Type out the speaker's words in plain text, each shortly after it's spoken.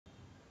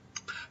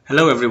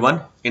Hello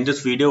everyone, in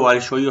this video I'll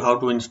show you how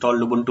to install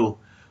Lubuntu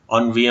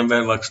on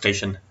VMware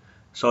Workstation.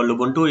 So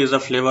Lubuntu is a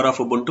flavor of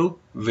Ubuntu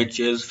which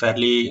is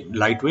fairly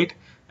lightweight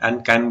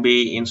and can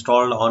be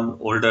installed on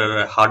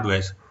older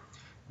hardwares.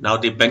 Now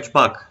the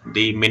benchmark,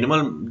 the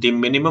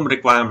minimum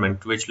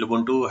requirement which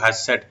Lubuntu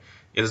has set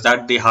is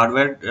that the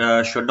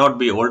hardware should not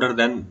be older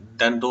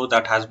than those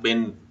that has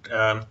been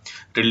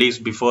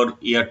released before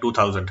year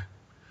 2000.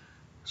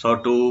 So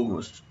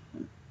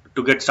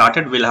to get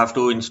started, we'll have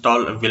to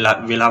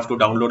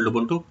download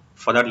Lubuntu.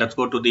 For that, let's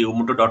go to the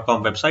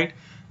ubuntu.com website,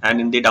 and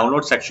in the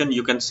download section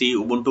you can see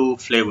Ubuntu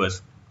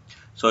flavors.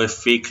 So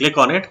if we click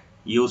on it,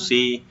 you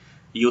see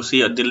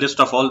the list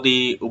of all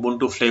the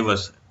Ubuntu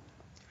flavors.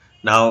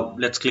 Now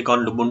let's click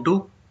on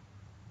Lubuntu,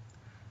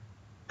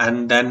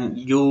 and then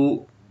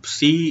you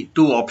see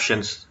two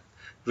options,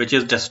 which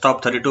is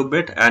desktop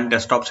 32-bit and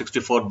desktop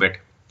 64-bit.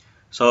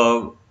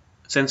 So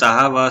since I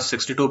have a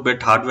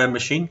 62-bit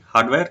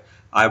hardware,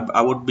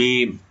 I would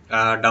be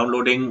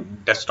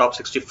downloading desktop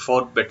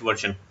 64-bit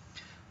version.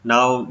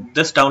 Now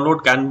this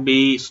download can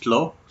be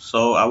slow,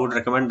 so I would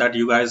recommend that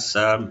you guys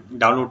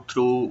download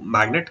through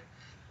Magnet,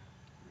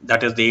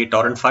 that is the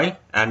torrent file,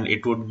 and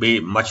it would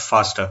be much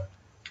faster.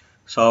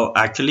 So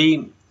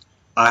actually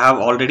I have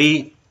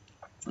already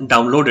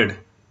downloaded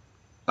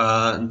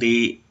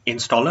the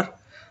installer,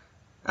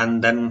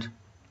 and then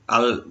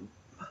I'll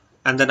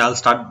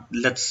start.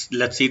 Let's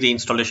see the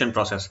installation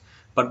process.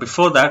 But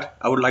before that,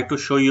 I would like to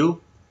show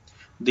you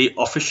the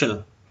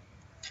official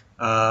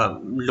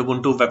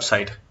Lubuntu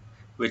website,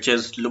 which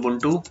is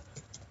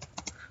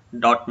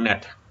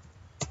lubuntu.net.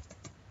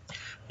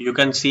 You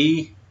can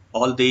see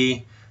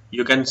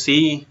you can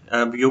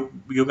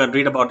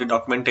read about the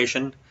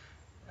documentation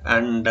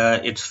and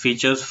its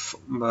features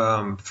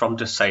from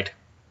this site.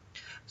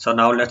 So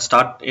now let's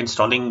start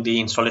installing the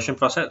installation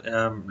process.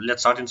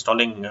 Let's start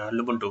installing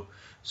Lubuntu.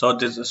 So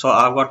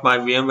I've got my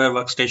VMware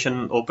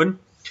Workstation open.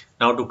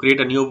 Now to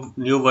create a new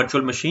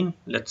virtual machine,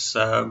 let's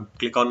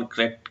click on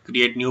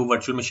create new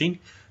virtual machine.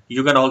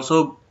 You can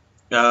also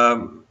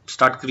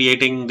start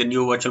creating the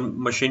new virtual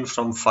machine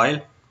from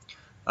file,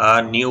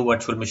 new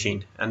virtual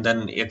machine, and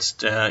then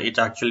it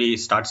actually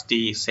starts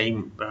the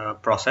same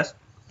process.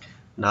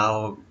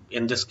 Now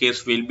in this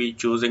case, we'll be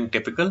choosing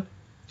typical.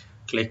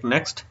 Click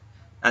next,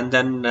 and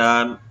then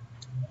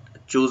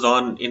choose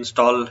on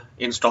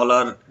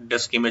installer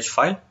disk image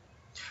file.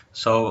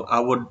 So I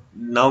would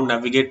now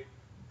navigate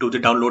to the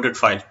downloaded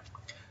file.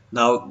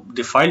 Now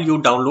the file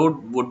you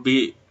download would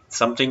be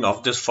something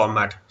of this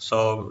format.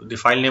 So the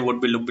file name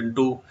would be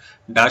Lubuntu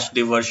 -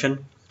 the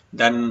version,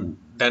 then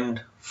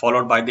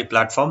followed by the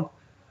platform.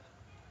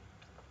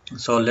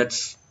 So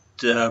let's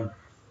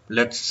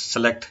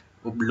select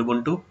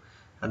Lubuntu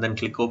and then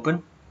click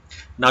open.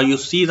 Now you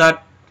see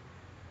that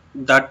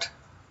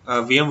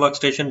VM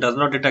Workstation does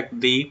not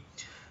detect the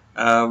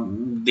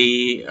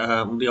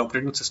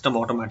operating system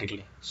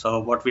automatically. So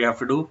what we have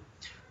to do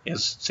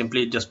is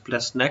simply just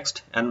press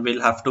next, and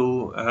we'll have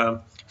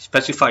to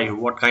specify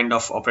what kind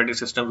of operating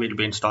system we'll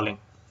be installing.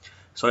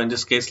 So in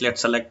this case, let's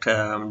select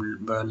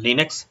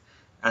Linux,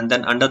 and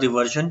then under the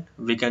version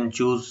we can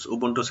choose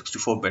Ubuntu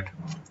 64-bit.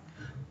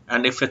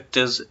 And if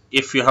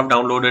you have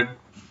downloaded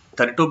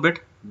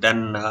 32-bit,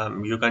 then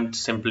you can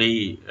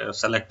simply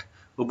select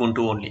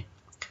Ubuntu only.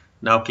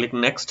 Now click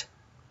next.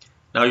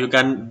 Now you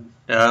can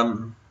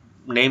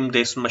name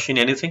this machine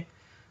anything.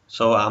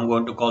 So I'm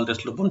going to call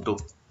this Lubuntu,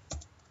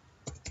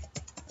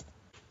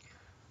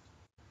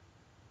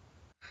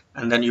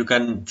 and then you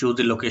can choose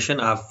the location.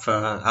 I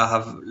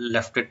have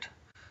left it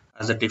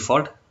as a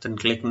default. Then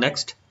click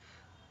next,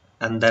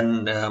 and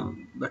then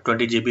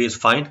 20 GB is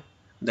fine.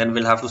 Then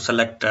we'll have to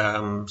select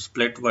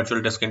split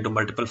virtual disk into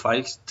multiple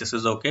files. This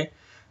is okay.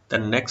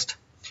 Then next,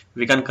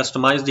 we can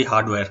customize the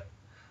hardware.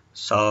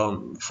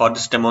 So for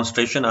this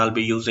demonstration, I'll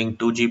be using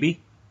 2 GB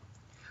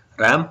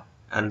RAM,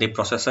 and the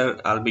processor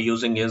I'll be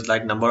using is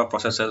like number of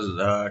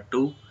processors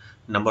 2,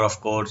 number of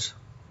cores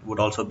would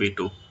also be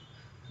 2.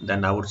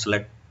 Then I would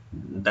select,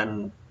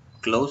 then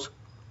close.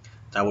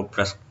 I would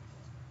press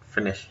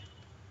finish.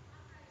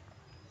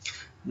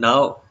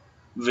 Now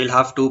we'll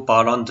have to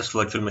power on this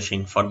virtual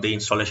machine for the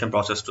installation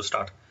process to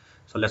start.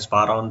 So let's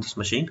power on this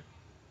machine.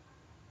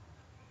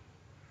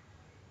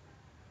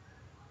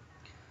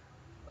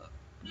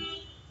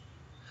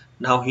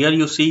 Now here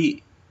you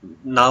see,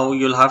 now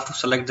you'll have to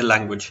select the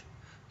language.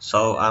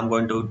 So I'm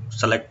going to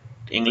select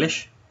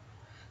English,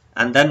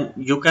 and then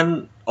you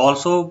can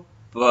also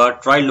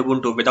try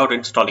Lubuntu without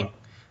installing.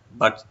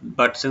 But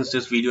since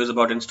this video is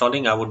about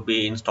installing, I would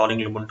be installing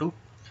Lubuntu.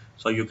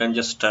 So you can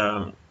just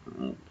arrow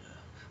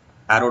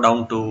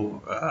down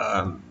to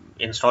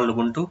install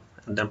Lubuntu,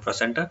 and then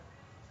press enter.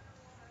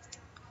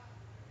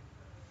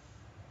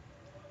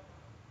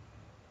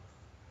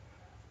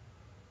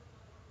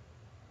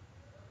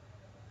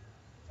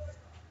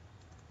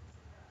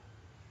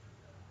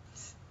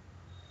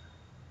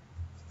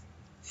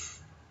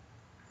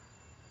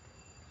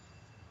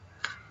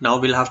 Now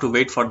we'll have to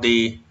wait for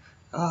the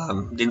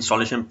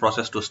installation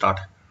process to start.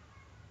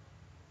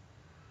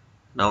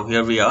 Now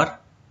here we are.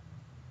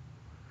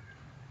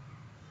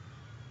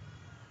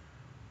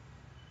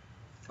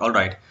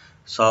 Alright,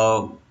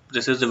 so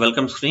this is the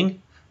welcome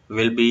screen.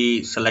 We'll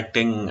be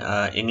selecting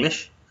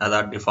English as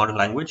our default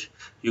language.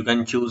 You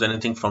can choose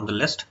anything from the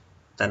list,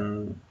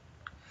 then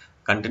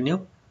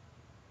continue.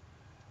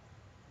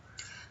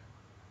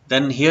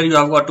 Then here you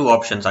have got two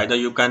options. Either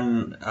you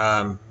can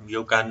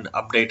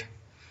update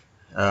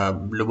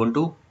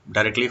Lubuntu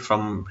directly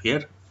from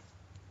here,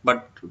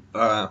 but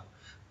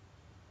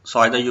so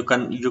either you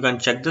can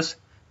check this,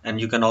 and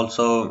you can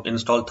also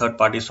install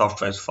third-party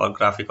softwares for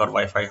graphic or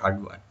Wi-Fi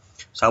hardware.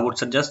 So I would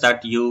suggest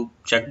that you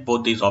check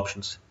both these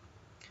options.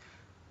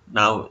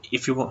 Now,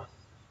 if you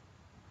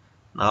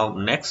now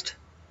next,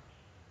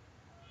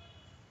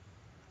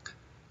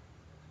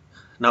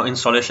 now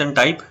installation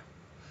type,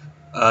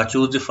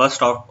 choose the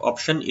first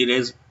option,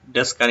 erase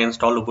disk and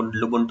install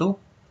Lubuntu.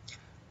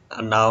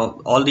 And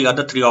now all the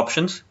other three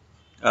options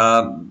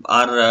are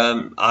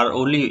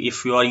only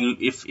if you are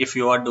if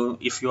you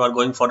are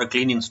going for a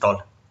clean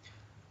install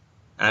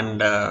and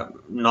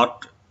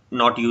not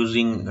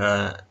using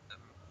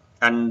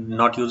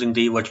not using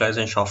the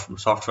virtualization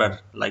software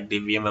like the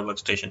VMware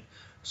Workstation.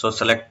 So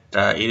select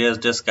erase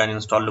disk and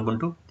install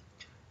Ubuntu,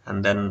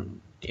 and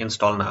then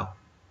install now.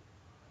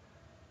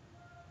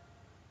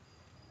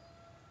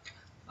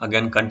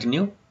 Again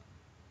continue.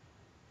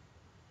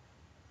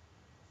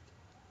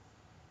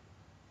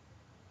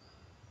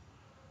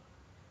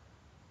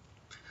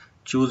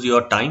 Choose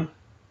your time.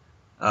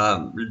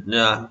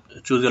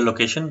 Choose your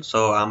location.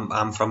 So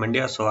I'm from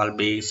India, so I'll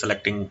be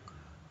selecting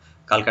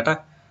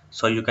Calcutta.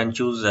 So you can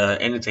choose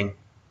anything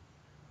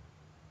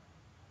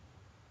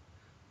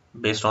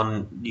based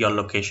on your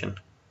location.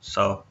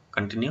 So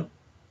continue.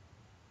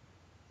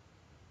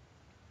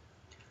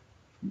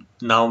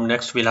 Now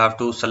next we'll have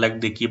to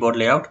select the keyboard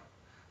layout.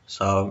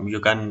 So you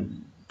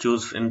can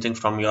choose anything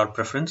from your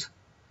preference.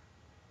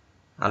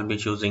 I'll be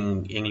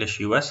choosing English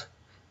US.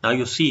 Now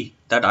you see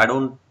that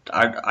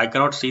I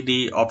cannot see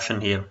the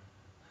option here.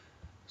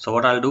 So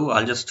what I'll do,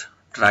 I'll just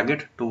drag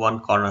it to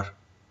one corner.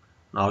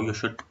 Now you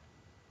should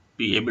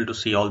be able to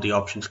see all the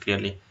options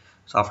clearly.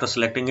 So after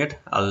selecting it,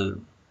 I'll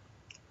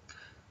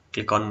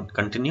click on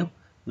continue.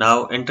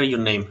 Now enter your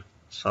name.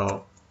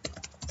 So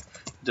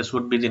this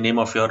would be the name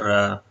of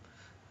your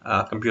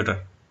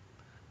computer,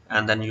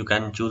 and then you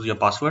can choose your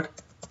password.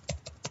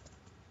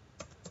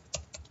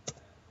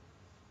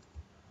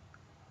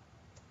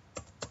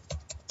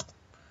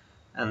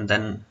 And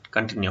then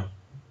continue.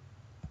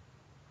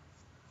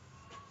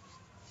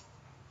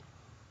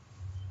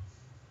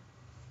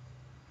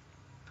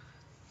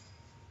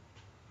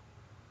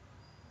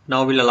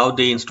 Now we'll allow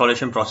the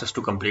installation process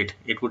to complete.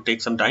 It would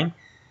take some time,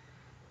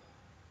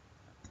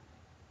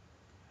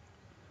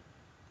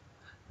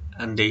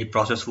 and the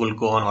process will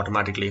go on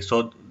automatically.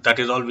 So that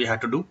is all we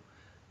had to do.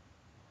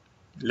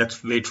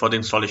 Let's wait for the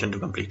installation to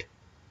complete.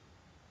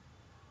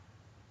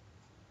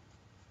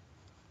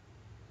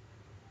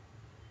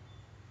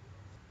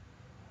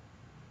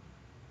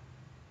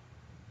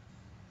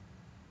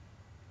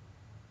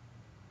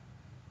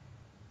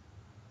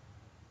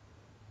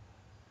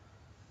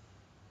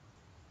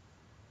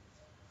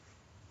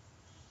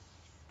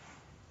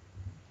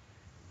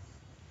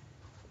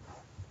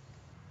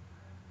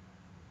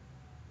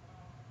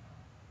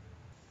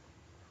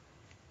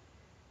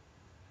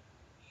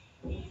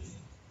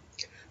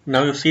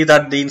 Now you see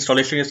that the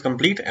installation is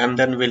complete, and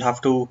then we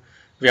have to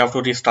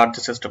restart the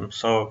system.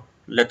 So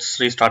let's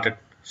restart it.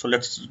 So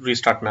let's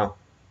restart now.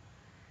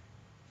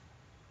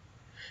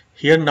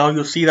 Here now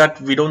you see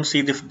that we don't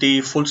see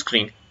the full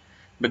screen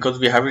because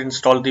we haven't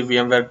installed the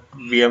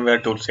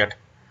VMware tools yet.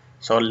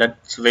 So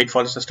let's wait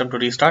for the system to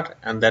restart,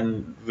 and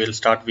then we'll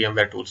start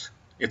VMware tools.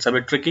 It's a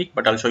bit tricky,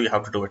 but I'll show you how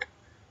to do it.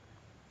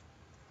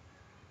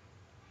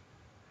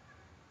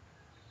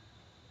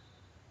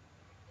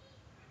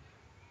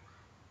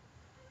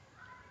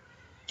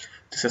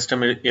 The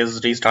system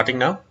is restarting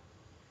now.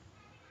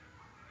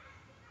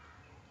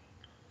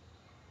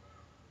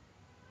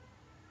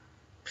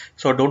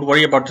 So don't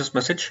worry about this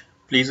message.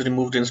 Please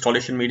remove the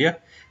installation media.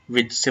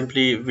 We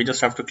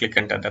just have to click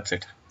enter. That's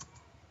it.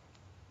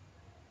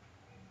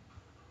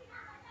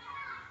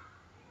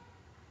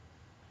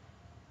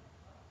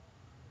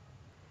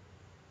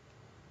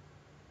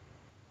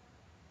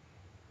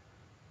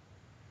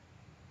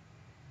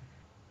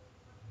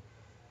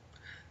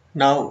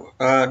 Now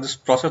this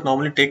process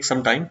normally takes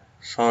some time,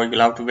 so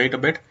you'll have to wait a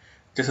bit.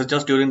 This is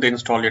just during the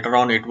install. Later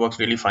on it works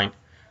really fine.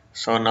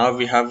 So now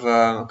we have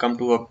come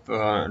to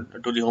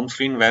the home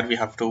screen where we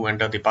have to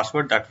enter the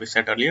password that we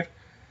set earlier.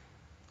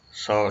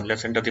 So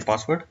let's enter the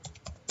password,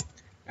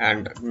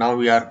 and now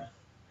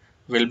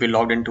will be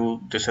logged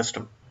into the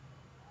system.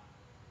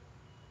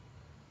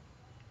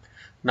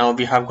 Now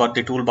we have got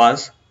the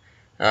toolbars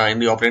in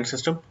the operating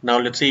system. Now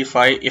let's see if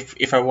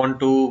I want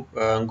to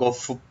go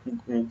full.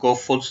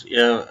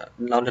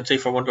 Now let's say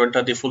if I want to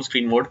enter the full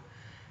screen mode.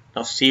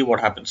 Now see what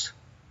happens.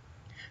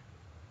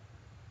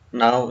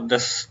 Now the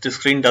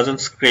screen doesn't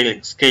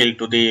scale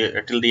to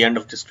the till the end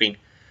of the screen,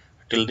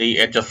 till the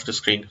edge of the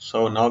screen.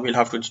 So now we'll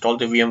have to install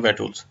the VMware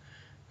tools.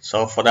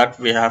 So for that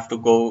we have to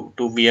go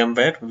to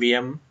VMware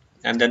VM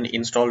and then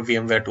install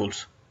VMware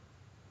tools.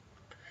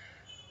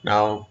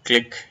 Now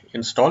click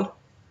install.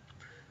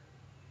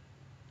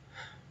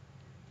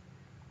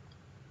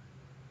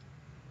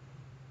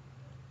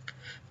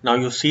 Now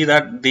you see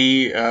that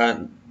the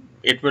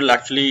it will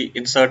actually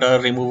insert a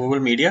removable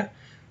media.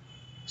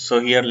 So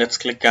here let's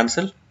click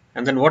cancel,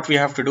 and then what we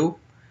have to do,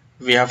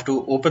 we have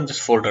to open this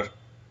folder.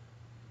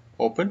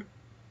 Open.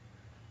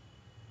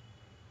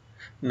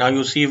 Now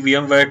you see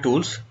VMware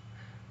tools.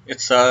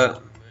 It's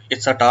a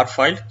tar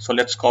file, so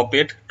let's copy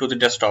it to the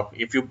desktop.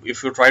 If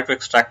you try to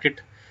extract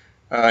it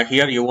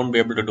here, you won't be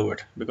able to do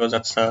it because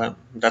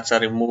that's a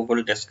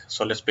removable disk.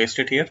 So let's paste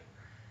it here.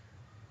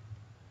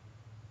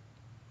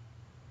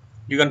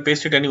 You can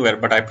paste it anywhere,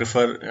 but I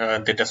prefer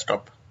the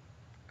desktop.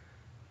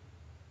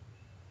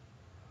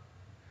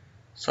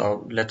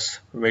 So let's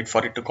wait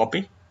for it to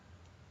copy.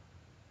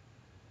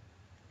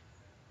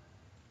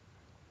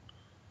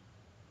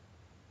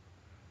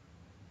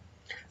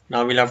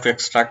 Now we'll have to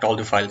extract all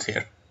the files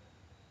here.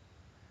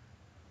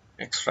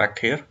 Extract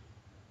here.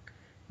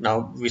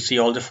 Now we see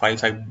all the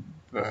files are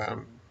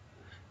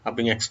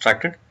being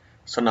extracted.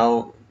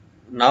 So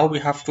now we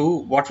have to,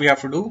 what we have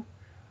to do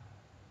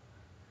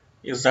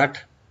is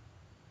that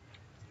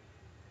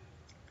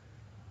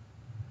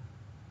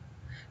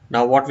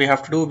we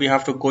have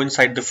to go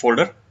inside the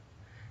folder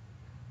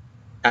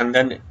and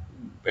then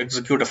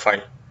execute a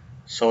file.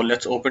 So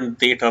let's open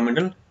the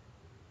terminal.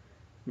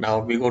 Now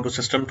we go to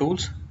system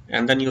tools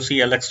and then you see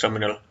LX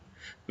terminal.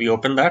 We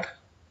open that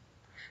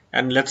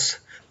and let's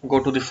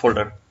go to the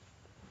folder,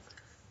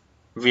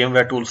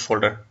 VMware tools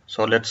folder.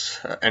 So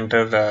let's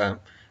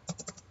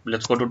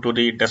let's go to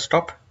the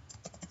desktop,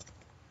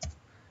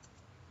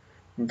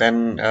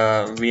 then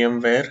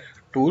VMware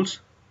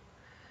tools,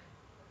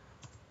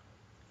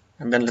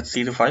 and then let's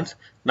see the files.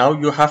 Now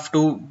you have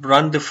to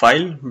run the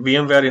file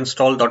VMware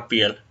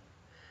install.pl.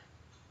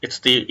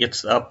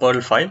 It's a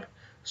Perl file.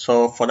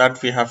 So for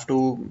that we have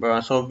to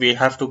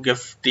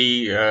give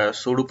the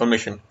sudo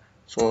permission.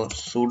 So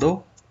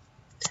sudo,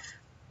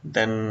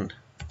 then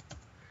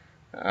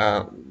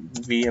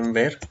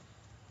VMware.pl.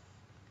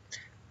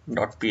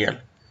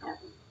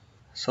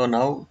 So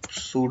now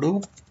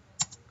sudo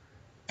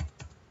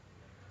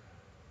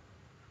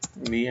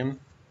vm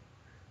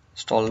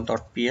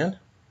install.pl.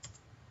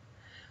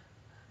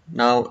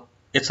 Now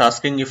it's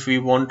asking if we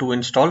want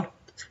to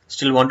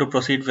still want to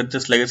proceed with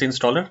this legacy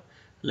installer.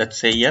 Let's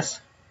say yes,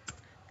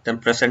 then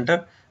press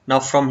enter. Now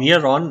from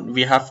here on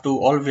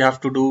all we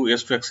have to do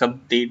is to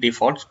accept the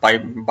defaults by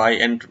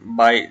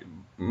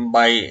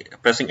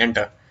pressing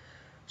enter.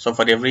 So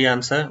for every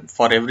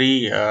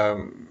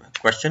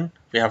question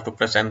we have to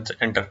press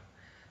enter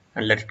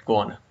and let it go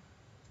on.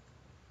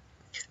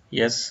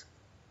 Yes,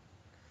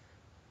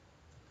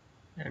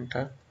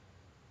 enter.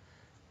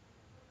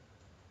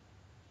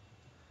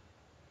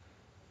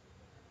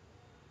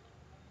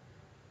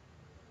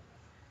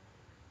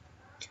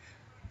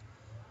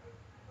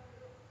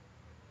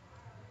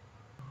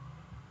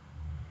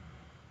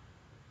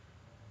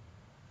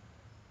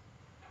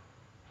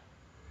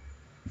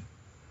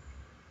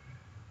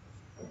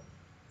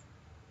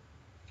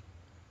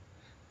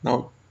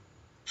 Now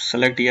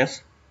select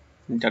yes,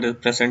 that is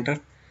press enter.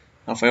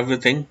 Now for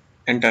everything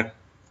enter.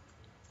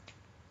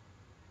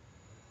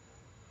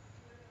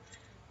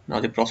 Now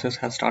the process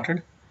has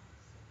started.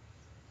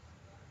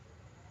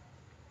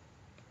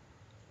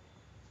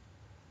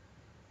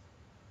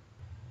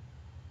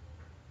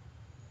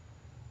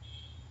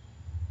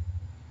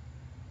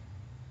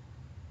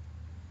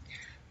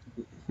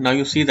 Now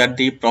you see that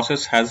the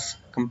process has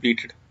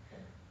completed.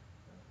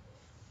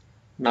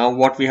 Now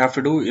what we have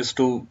to do is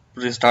to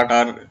restart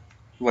our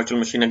virtual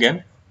machine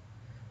again,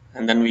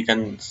 and then we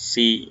can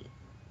see,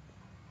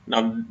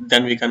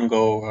 then we can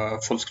go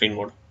full screen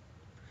mode.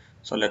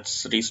 So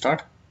let's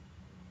restart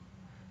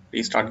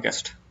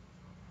guest.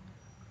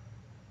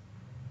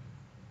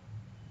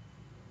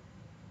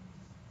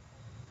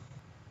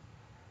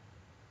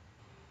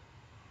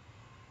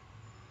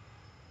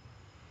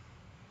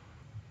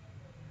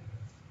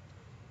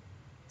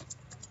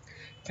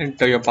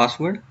 Enter your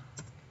password.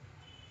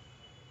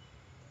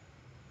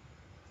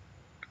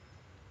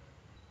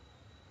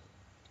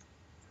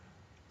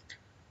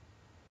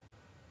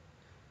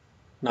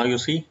 Now you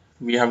see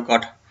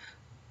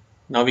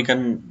now we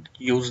can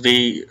use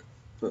the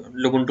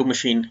Lubuntu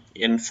machine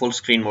in full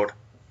screen mode.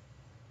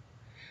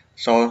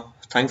 So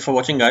thanks for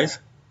watching, guys.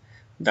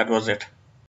 That was it.